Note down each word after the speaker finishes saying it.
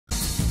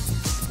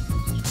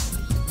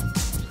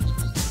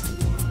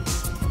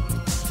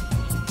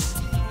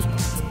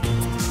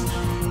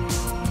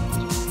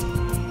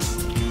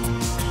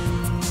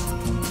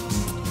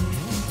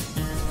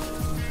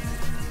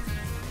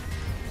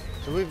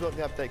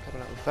got the update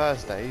coming out on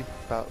Thursday,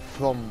 but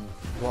from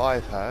what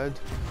I've heard,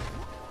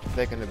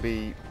 they're going to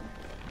be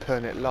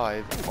putting it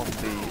live on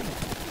the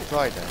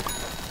Friday.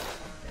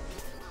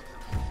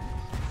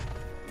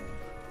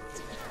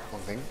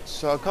 One thing.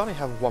 So I can only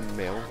have one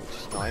meal, which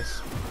is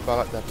nice, but I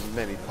like to have as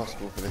many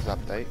possible for this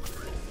update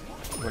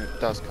when it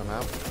does come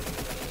out.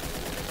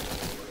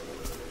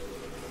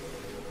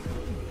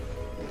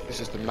 It's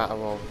just a matter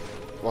of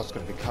what's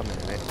going to be coming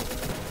in it.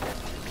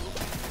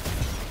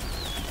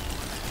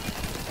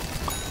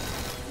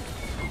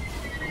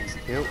 Easy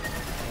kill. Yep.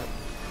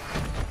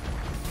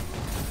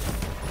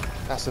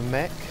 That's a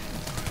mech.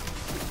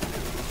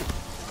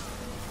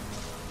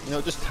 You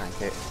know, just tank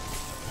it.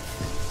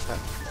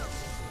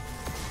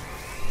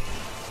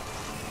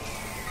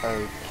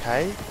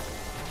 Okay.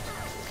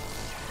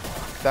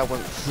 That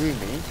went through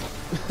me.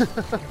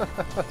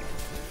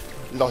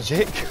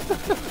 Logic.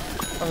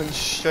 I went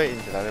straight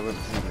into that, it went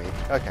through me.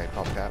 Okay,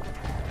 pop that.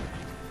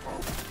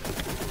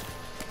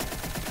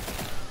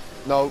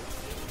 No.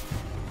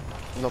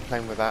 I'm not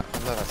playing with that. I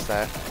know that's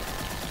there.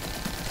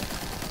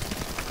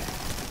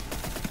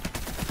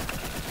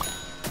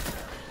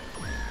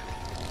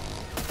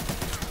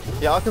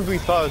 Yeah, I can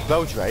breathe fire as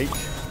well, Drake.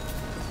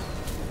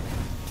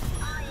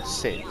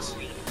 Sit.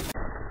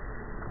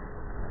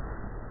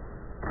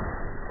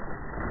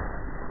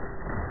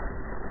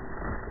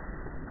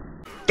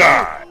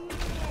 Die!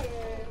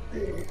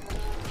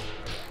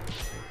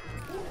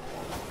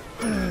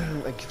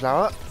 Thank you,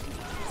 Flower.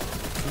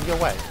 Can you go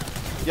away?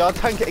 Yeah, I'll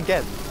tank it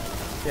again.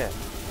 Yeah.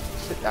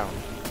 Sit down.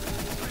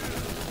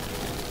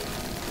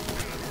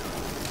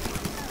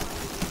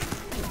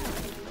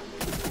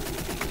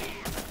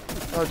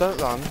 No,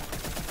 don't run.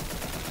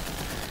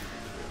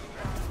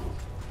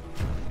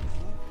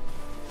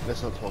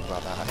 Let's not talk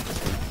about that.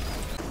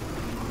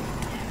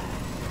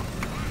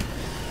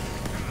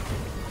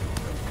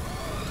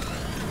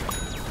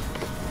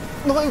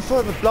 Not in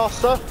front of the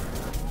blaster.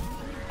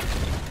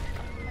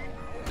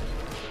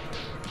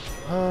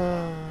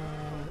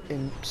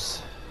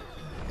 Imps.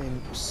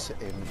 Imps.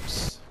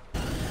 Imps.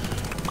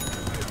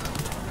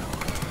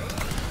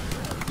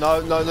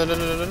 No, no, no, no, no,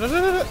 no, no, no,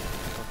 no, no.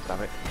 Oh,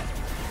 damn it.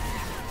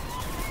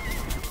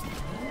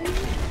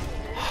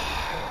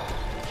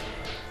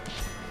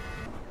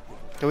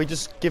 Can we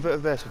just give it a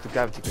rest with the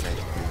gravity grenade,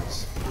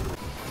 please?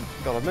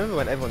 God, I remember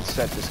when everyone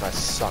said this guy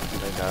sucked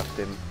and they nerfed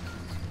him.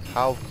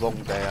 How wrong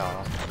they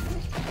are.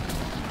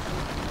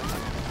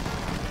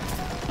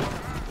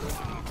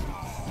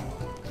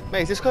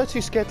 Mate, is this guy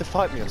too scared to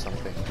fight me or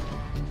something?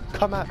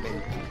 Come at me.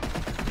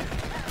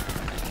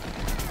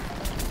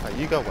 Oh,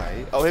 you go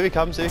away. Oh, here he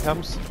comes, here he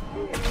comes.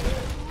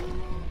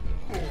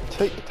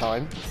 Take your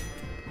time.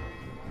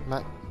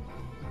 Matt.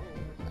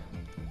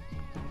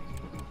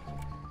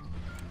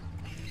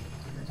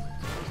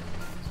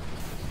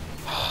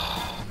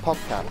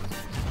 Popcat.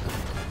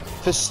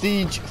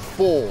 Prestige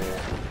 4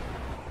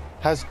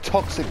 has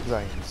toxic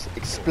brains.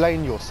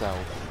 Explain yourself.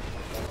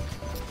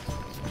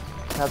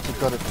 How'd you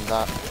got it from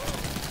that?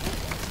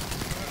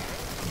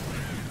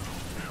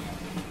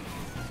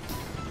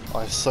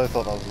 I so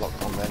thought I was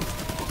locked on then.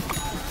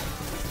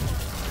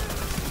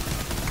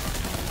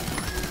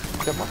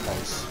 Get my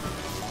face.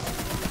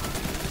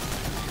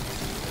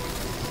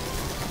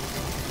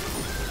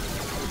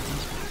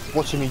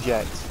 Watching me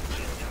jet.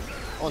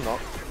 Or not.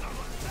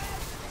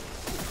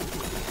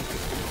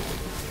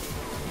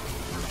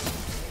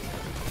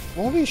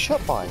 What were you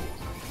shot by?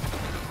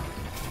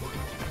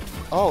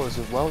 Oh, it was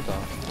a welder.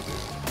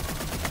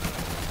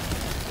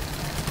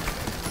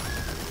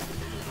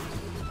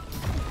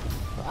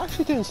 We're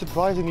actually doing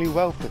surprisingly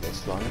well for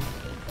this run.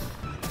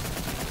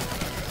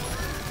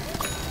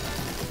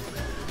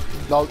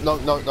 No, no,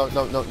 no, no,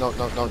 no, no, no,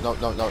 no, no, no, no,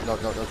 no, no, no,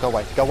 no, go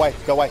away, go away,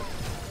 go away.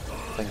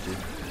 Thank you.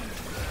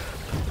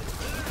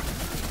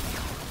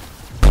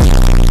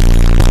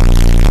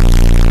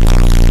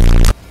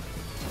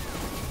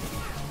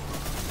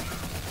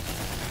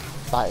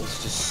 That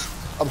is just...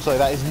 I'm sorry,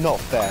 that is not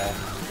fair.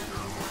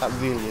 That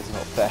really is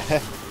not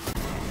fair.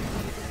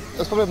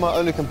 That's probably my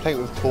only complaint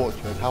with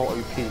Torture, and how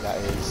OP that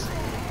is.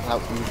 And how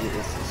easy it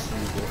is to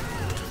use it.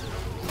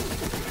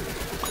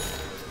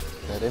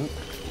 Dead imp.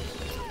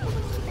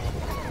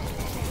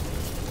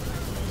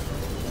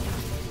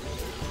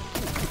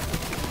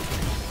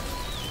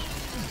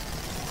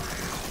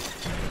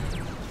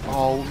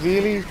 Oh,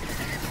 really?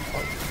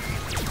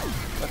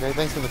 Okay,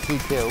 thanks for the free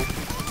kill.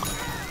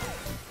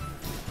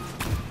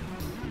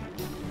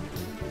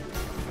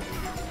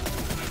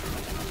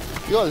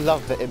 You gotta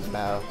love the imp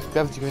now.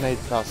 Gravity grenade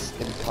plus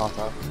imp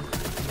Carter.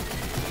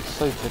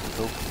 So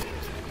typical.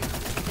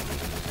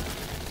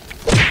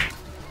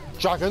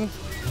 Dragon!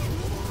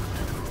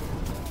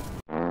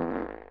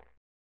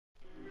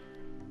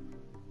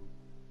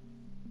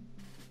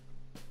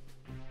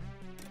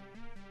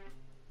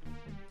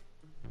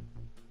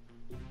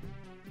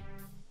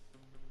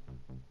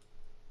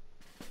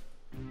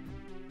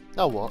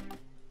 Now what?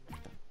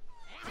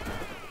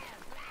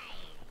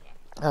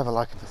 I have a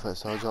liking for Foot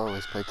Soldier, I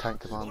always play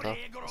Tank Commander.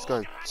 Let's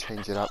go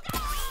change it up.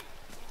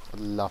 I'd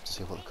love to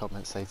see what the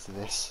comments say to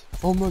this.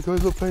 Oh my god,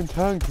 they're playing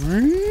tank.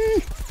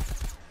 Whee!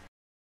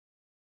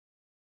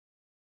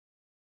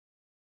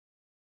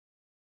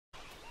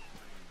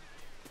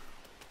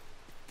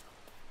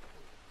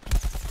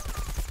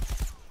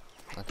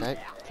 Okay,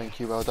 thank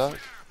you, well done.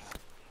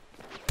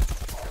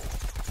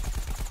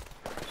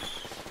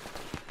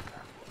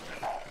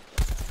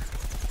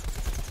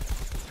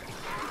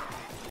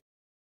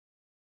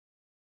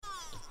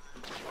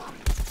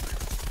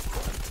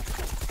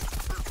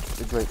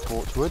 The great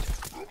Torchwood.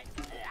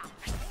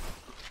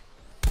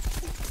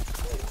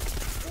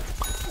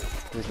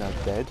 He's now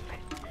dead.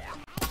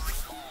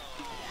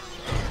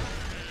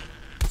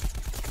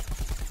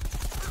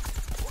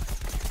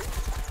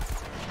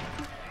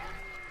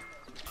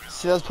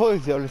 See, that's probably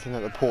the only thing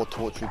that the poor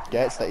Torchwood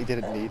gets that he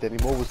didn't need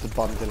anymore was the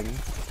bundling.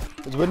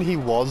 Because when he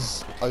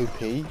was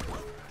OP,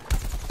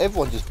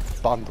 everyone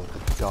just bundled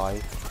the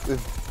guy.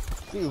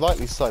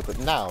 Rightly so, but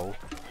now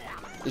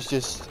it's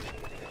just,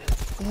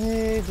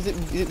 is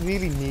it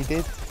really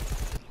needed?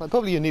 Like,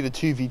 probably you need a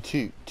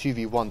 2v2,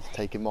 2v1 to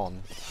take him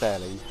on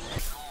fairly,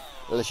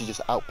 unless you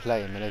just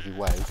outplay him in every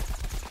way.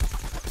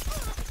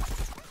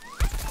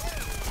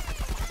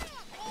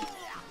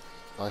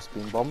 Nice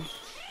beam bomb.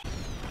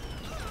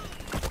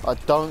 I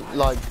don't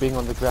like being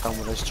on the ground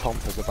when there's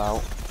chompers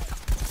about.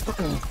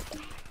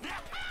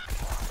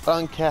 I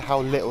don't care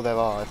how little there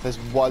are. If there's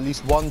at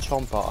least one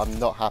chomper, I'm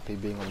not happy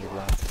being on the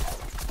ground.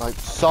 Like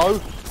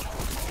so.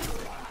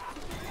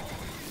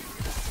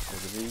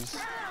 These.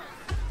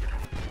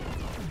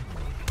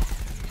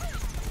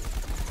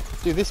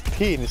 Dude, this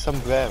P in his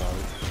sombrero,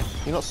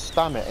 you're not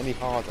spam it any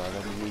harder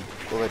than you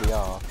already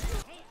are.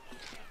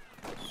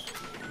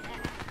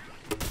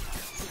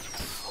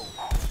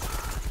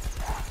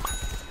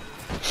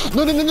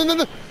 No, no, no, no, no,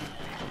 no!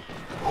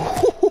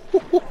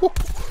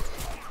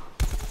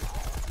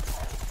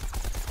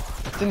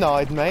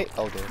 Denied, mate.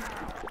 Oh dear.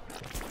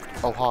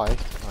 Oh, hi. Right,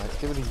 let's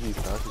get rid of you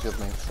first, because you're the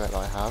main threat that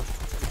I have.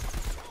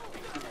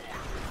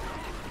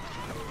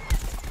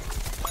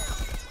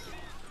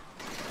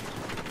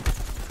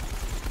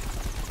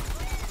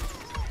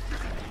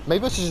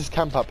 Maybe I should just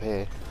camp up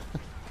here.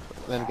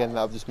 Then again,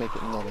 that'll just make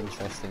it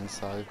non-interesting,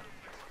 so...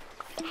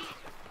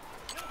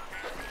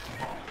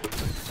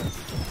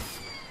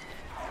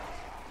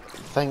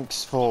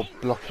 Thanks for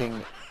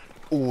blocking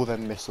all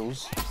them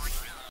missiles.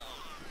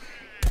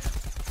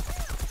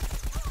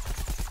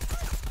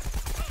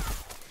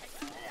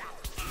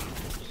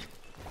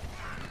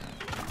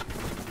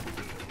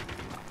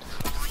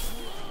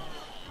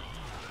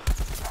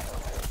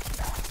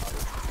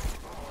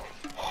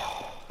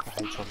 I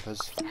hate chompers.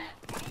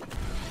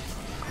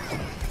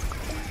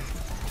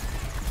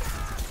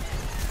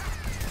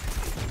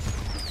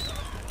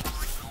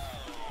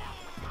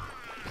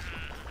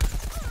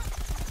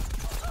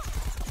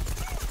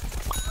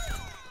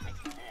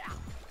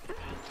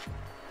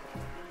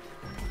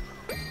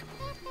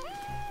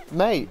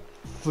 Mate,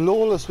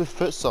 flawless with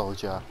foot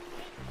soldier.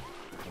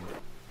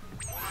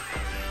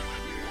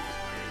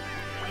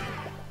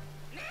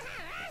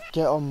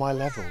 Get on my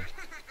level.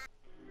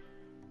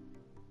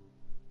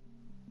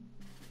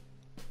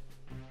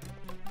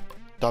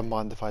 Don't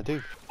mind if I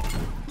do.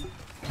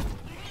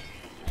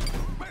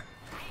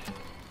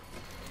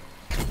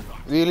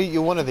 Really?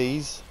 You're one of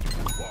these?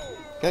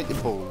 Get your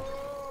ball.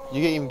 You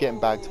ain't even getting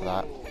bagged for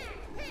that.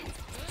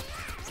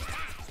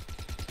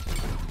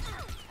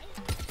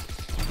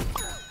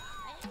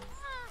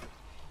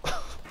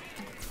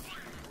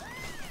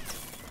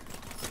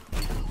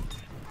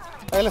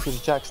 Hey look,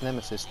 it's Jack's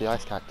nemesis, the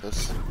ice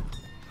cactus.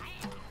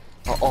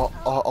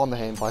 On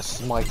him by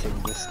smiting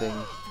this thing,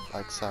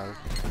 like so.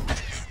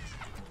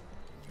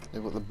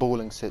 They've got the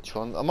balling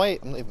citron. I'm not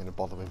even going to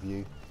bother with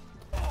you.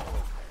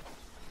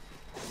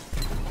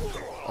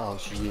 Oh,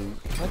 it's you.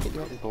 Can I get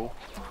you out the ball?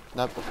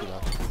 No, off you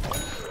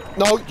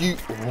go. No, you...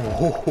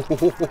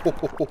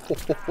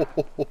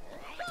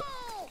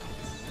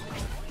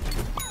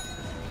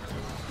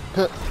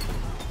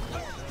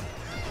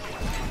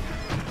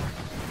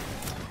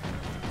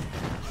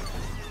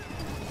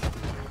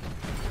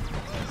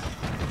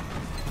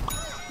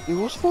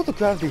 What's for the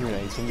gravity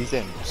grenades in these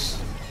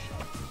imps?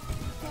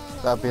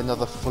 That'd be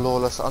another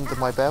flawless under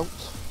my belt.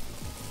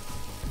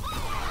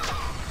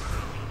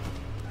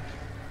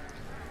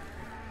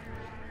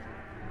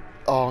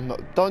 Oh no,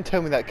 don't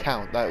tell me that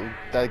count.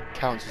 That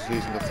counts as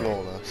losing the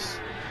flawless.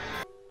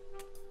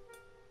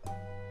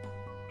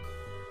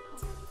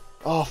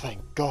 Oh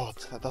thank God,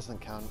 that doesn't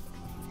count.